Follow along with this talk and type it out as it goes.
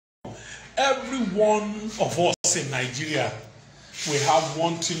every one of us in Nigeria, we have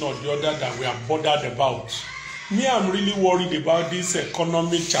one thing or the other that we are bothered about. Me, I'm really worried about this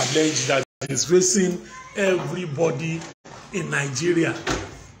economic challenge that is facing everybody in Nigeria.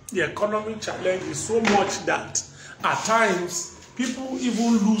 The economic challenge is so much that at times people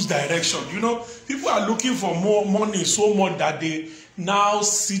even lose direction. You know, people are looking for more money so much that they now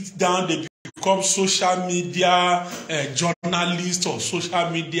sit down, they become social media journalists or social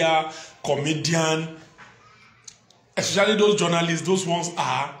media comedian. Especially those journalists, those ones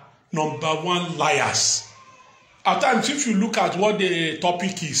are #1 liars. At times, if you look at what the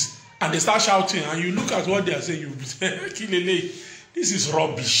topic is and they start shouting and you look at what they are saying, you'll be saying, this is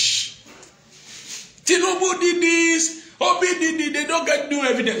rubbish. Tinubu did this, Obi did it, they don't get new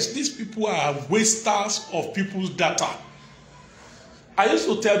evidence. These people are wasters of people's data. I used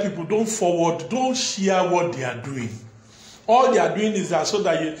to tell people, don't forward, don't share what they are doing. All they are doing is that so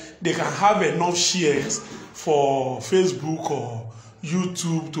that they can have enough shares for Facebook or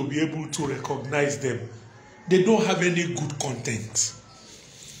YouTube to be able to recognize them. They don't have any good content.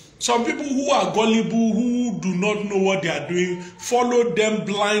 Some people who are gullible, who do not know what they are doing, follow them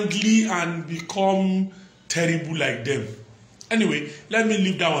blindly and become terrible like them. Anyway, let me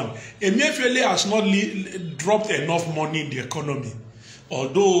leave that one. Emefiele has not dropped enough money in the economy.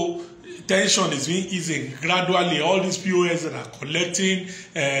 Although tension is being easing gradually, all these POS that are collecting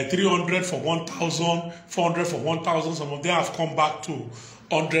 300 for 1,000, 400 for 1,000, some of them have come back to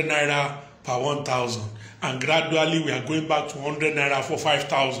 100 naira per 1,000. And gradually we are going back to 100 naira for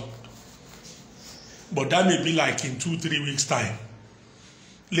 5,000. But that may be like in 2-3 weeks' time.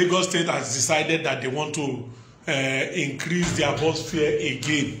 Lagos State has decided that they want to increase their bus fare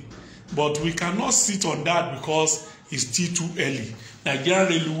again. But we cannot sit on that because it's still too early. Nigerian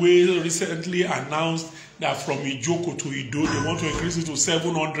Railway recently announced that from Ijoko to Ido, they want to increase it to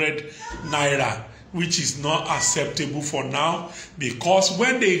 700 naira, which is not acceptable for now, because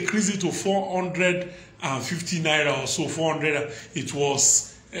when they increase it to 450 naira or so, 400, it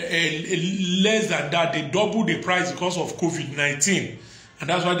was less than that. They doubled the price because of COVID-19. And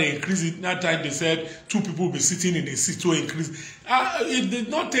that's why they increased it. That time they said 2 people will be sitting in a seat to increase. It did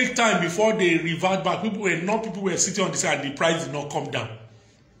not take time before they revert back. People were sitting on the side and the price did not come down.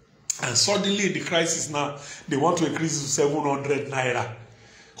 And suddenly the crisis now, they want to increase it to 700 naira.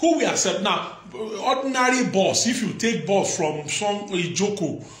 Who will accept now? Ordinary bus, if you take bus from some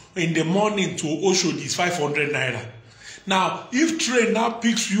Ijoko in the morning to Oshodi, is 500 naira. Now, if train now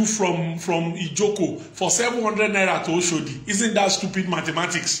picks you from Ijoko for 700 naira to Oshodi, isn't that stupid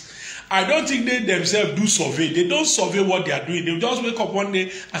mathematics? I don't think they themselves do survey. They don't survey what they are doing. They just wake up one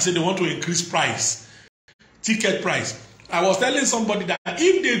day and say they want to increase price, ticket price. I was telling somebody that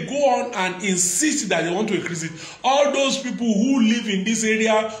if they go on and insist that they want to increase it, all those people who live in this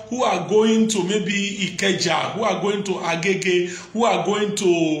area, who are going to maybe Ikeja, who are going to Agege, who are going to,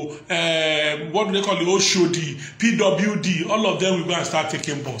 what do they call it, Oshodi, PWD, all of them will go and start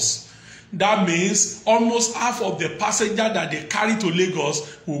taking bus. That means almost half of the passenger that they carry to Lagos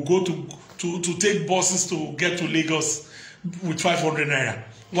will go to take buses to get to Lagos with 500 naira.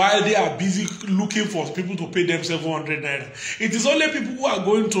 While they are busy looking for people to pay them 700 naira. It is only people who are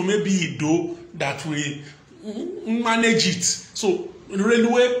going to maybe Ido that will manage it. So,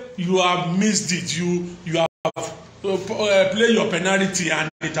 railway, you have missed it. You have played your penalty and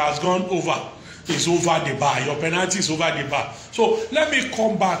it has gone over. It's over the bar. Your penalty is over the bar. So, let me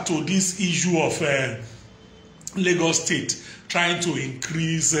come back to this issue of Lagos State trying to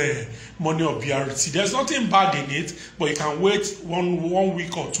increase money of BRT. There's nothing bad in it, but you can wait one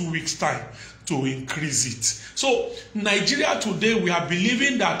week or 2 weeks time to increase it. So Nigeria today, we are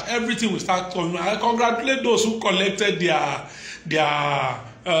believing that everything will start coming. I congratulate those who collected their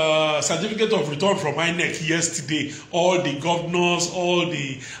certificate of return from INEC yesterday. All the governors, all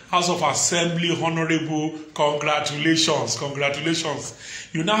the House of Assembly, honorable, congratulations.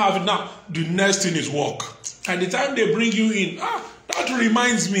 You now have it. Now the next thing is work. At the time they bring you in, that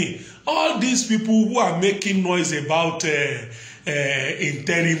reminds me, all these people who are making noise about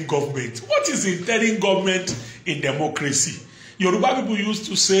interim government. What is interim government in democracy? Yoruba people used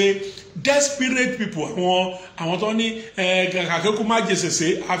to say, desperate people.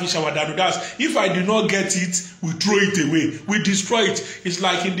 If I do not get it, we throw it away. We destroy it. It's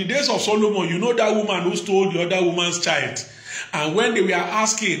like in the days of Solomon, you know that woman who stole the other woman's child. And when they were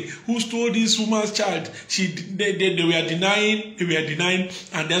asking who stole this woman's child, they were denying,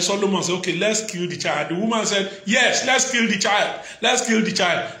 and then Solomon said, okay, let's kill the child. The woman said, yes, let's kill the child. Let's kill the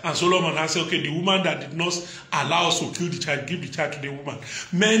child. And Solomon answered, okay, the woman that did not allow us to kill the child, give the child to the woman.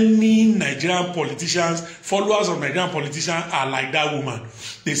 Many Nigerian politicians, followers of Nigerian politicians are like that woman.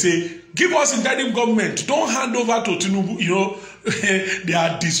 They say, give us interim government. Don't hand over to Tinubu. You know, they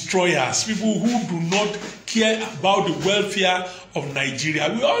are destroyers. People who do not care about the welfare of Nigeria.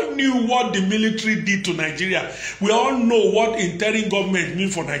 We all knew what the military did to Nigeria. We all know what interim government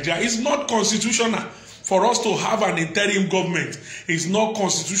means for Nigeria. It's not constitutional for us to have an interim government. It's not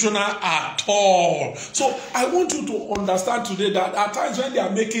constitutional at all. So I want you to understand today that at times when they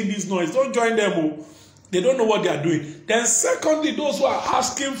are making this noise, don't join them. They don't know what they are doing. Then secondly, those who are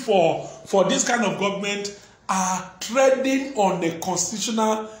asking for this kind of government are treading on a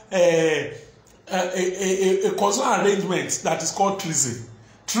constitutional constitutional arrangement that is called treason.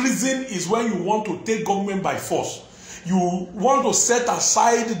 Treason is when you want to take government by force. You want to set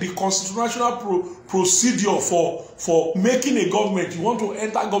aside the constitutional procedure for making a government. You want to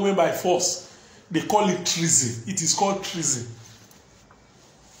enter government by force. They call it treason. It is called treason.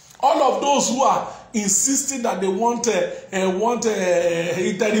 All of those who are insisting that they want interim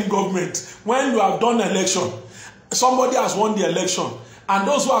government, when you have done election, somebody has won the election, and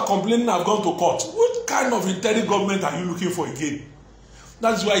those who are complaining have gone to court. What kind of interim government are you looking for again?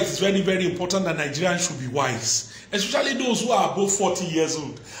 That's why it is very, very important that Nigerians should be wise, especially those who are above 40 years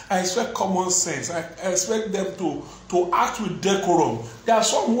old. I expect common sense. I expect them to act with decorum. There are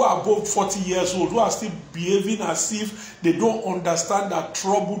some who are above 40 years old who are still behaving as if they don't understand that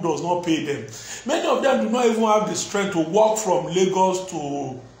trouble does not pay them. Many of them do not even have the strength to walk from Lagos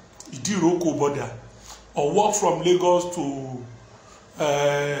to Idiroko border or walk from Lagos to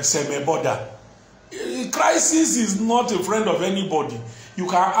Seme border. Crisis is not a friend of anybody. You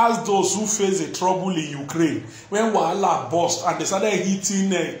can ask those who face a trouble in Ukraine when Wahala burst and they started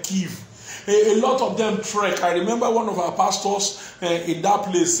hitting Kyiv. A lot of them trek. I remember one of our pastors in that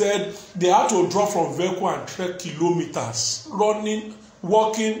place said they had to drop from vehicle and trek kilometers, running,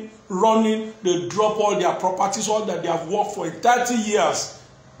 walking, running. They drop all their properties, all that they have worked for in 30 years.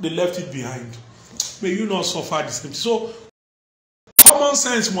 They left it behind. May you not suffer the same. So common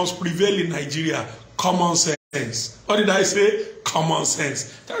sense must prevail in Nigeria. Common sense. What did I say? Common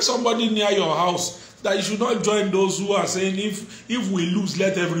sense. Tell somebody near your house that you should not join those who are saying if we lose,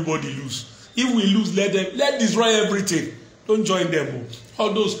 let everybody lose. If we lose, let destroy everything. Don't join them.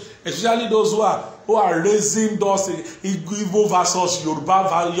 All those, especially those who are raising those Igbo versus Yoruba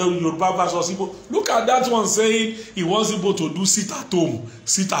versus Igbo. Look at that one saying he was able to do sit at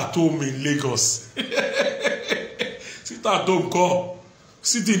home in Lagos. Sit at home, go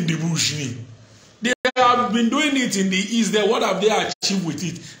sit in the bush. They have been doing it in the East. Then what have they achieved with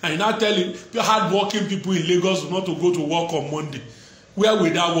it? And now telling hard-working people in Lagos not to go to work on Monday. Where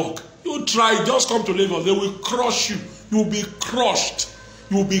will that work? You try, just come to Lagos. They will crush you. You will be crushed.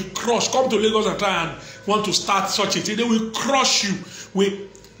 You will be crushed. Come to Lagos and try and want to start such a thing. They will crush you.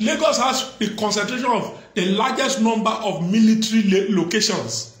 Lagos has the concentration of the largest number of military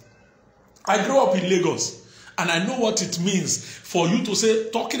locations. I grew up in Lagos. And I know what it means for you to say,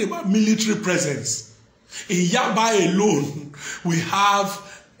 talking about military presence. In Yaba alone, we have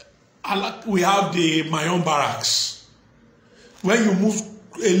the Mayon barracks. When you move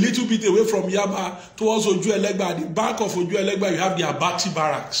a little bit away from Yaba towards Ojuelegba, at the back of Ojuelegba, you have the Abati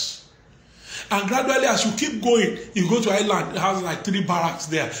barracks. And gradually, as you keep going, you go to Island, it has like 3 barracks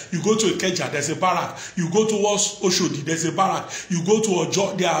there. You go to Ikeja, there's a barrack. You go towards Oshodi, there's a barrack. You go to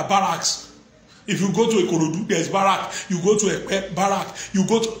Ojo, there are barracks. If you go to Ikorodu, there's barrack. You go to a barrack. You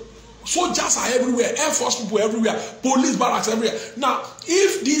go to... Soldiers are everywhere. Air Force people everywhere. Police barracks everywhere. Now,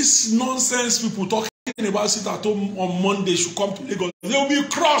 if these nonsense people talking about sit at home on Monday should come to Lagos, they will be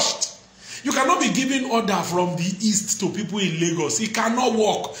crushed. You cannot be giving order from the East to people in Lagos. It cannot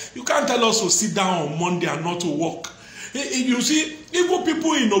work. You can't tell us to sit down on Monday and not to work. You see, even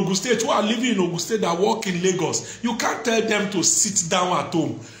people in Ogun State who are living in Ogun State that work in Lagos, you can't tell them to sit down at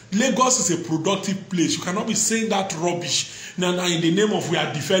home. Lagos is a productive place. You cannot be saying that rubbish now in the name of we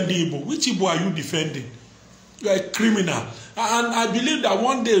are defending Igbo. Which Igbo are you defending? You are a criminal. And I believe that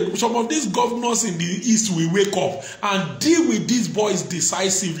one day some of these governors in the East will wake up and deal with these boys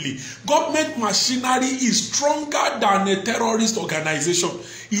decisively. Government machinery is stronger than a terrorist organization.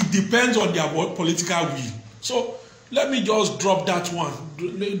 It depends on their political will. So let me just drop that one.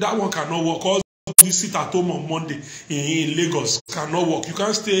 That one cannot work. All this sit at home on Monday in Lagos cannot work. You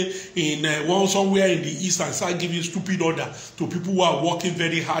can't stay in somewhere in the East and start giving stupid order to people who are working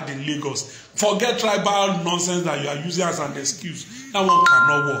very hard in Lagos. Forget tribal nonsense that you are using as an excuse. That one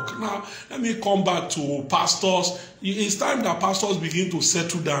cannot work. Now, let me come back to pastors. It's time that pastors begin to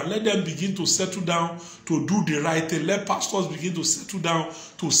settle down. Let them begin to settle down to do the right thing. Let pastors begin to settle down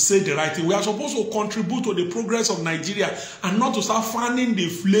to say the right thing. We are supposed to contribute to the progress of Nigeria and not to start fanning the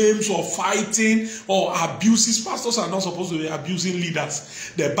flames of fighting or abuses. Pastors are not supposed to be abusing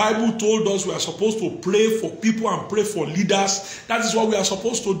leaders. The Bible told us we are supposed to pray for people and pray for leaders. That is what we are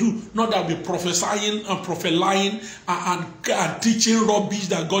supposed to do. Not that we prophesying and prophesying and teaching rubbish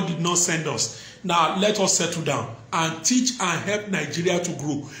that God did not send us. Now, let us settle down and teach and help Nigeria to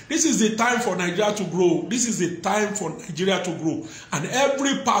grow. This is the time for Nigeria to grow. This is the time for Nigeria to grow. And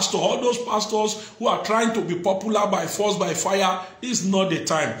every pastor, all those pastors who are trying to be popular by force, by fire, this is not the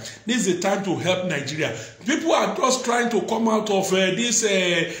time. This is the time to help Nigeria. People are just trying to come out of this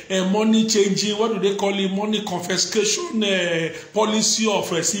money changing, what do they call it, money confiscation policy of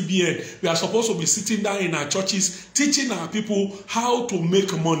CBN. We are supposed to be sitting down in our churches, teaching our people how to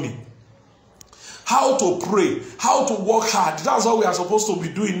make money, how to pray, how to work hard. That's what we are supposed to be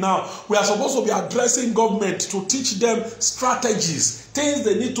doing now. We are supposed to be addressing government to teach them strategies, things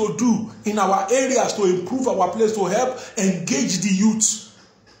they need to do in our areas to improve our place, to help engage the youth.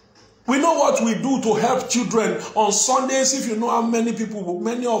 We know what we do to help children. On Sundays, if you know how many people,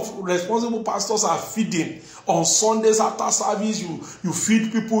 many of responsible pastors are feeding. On Sundays after service, you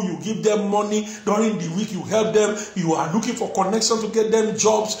feed people, you give them money. During the week, you help them. You are looking for connections to get them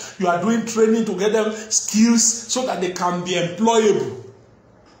jobs. You are doing training to get them skills so that they can be employable.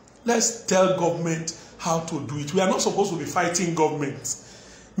 Let's tell government how to do it. We are not supposed to be fighting government.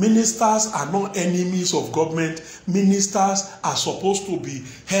 Ministers are not enemies of government. Ministers are supposed to be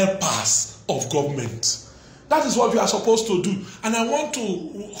helpers of government. That is what we are supposed to do. And I want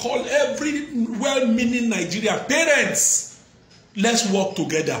to call every well-meaning Nigerian parents, let's work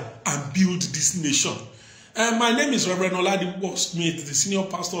together and build this nation. My name is Reverend Oladipo Smith, the senior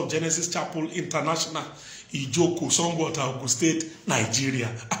pastor of Genesis Chapel International, Ijoko, Sanwoolu, Ogun State, Nigeria.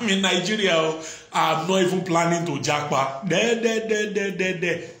 I'm in Nigeria. I'm not even planning to jackpot.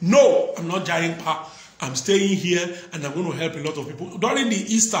 No, I'm not jackpot. I'm staying here and I'm going to help a lot of people. During the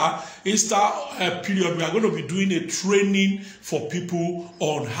Easter period, we are going to be doing a training for people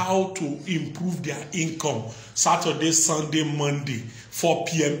on how to improve their income. Saturday, Sunday, Monday, 4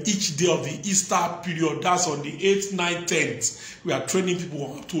 p.m. each day of the Easter period. That's on the 8th, 9th, 10th. We are training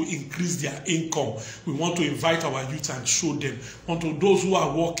people to increase their income. We want to invite our youth and show them. Those who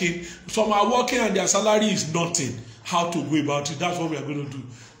are working, some are working and their salary is nothing. How to go about it. That's what we are going to do.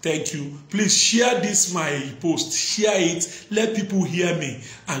 Thank you. Please share this, my post. Share it. Let people hear me.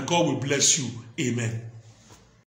 And God will bless you. Amen.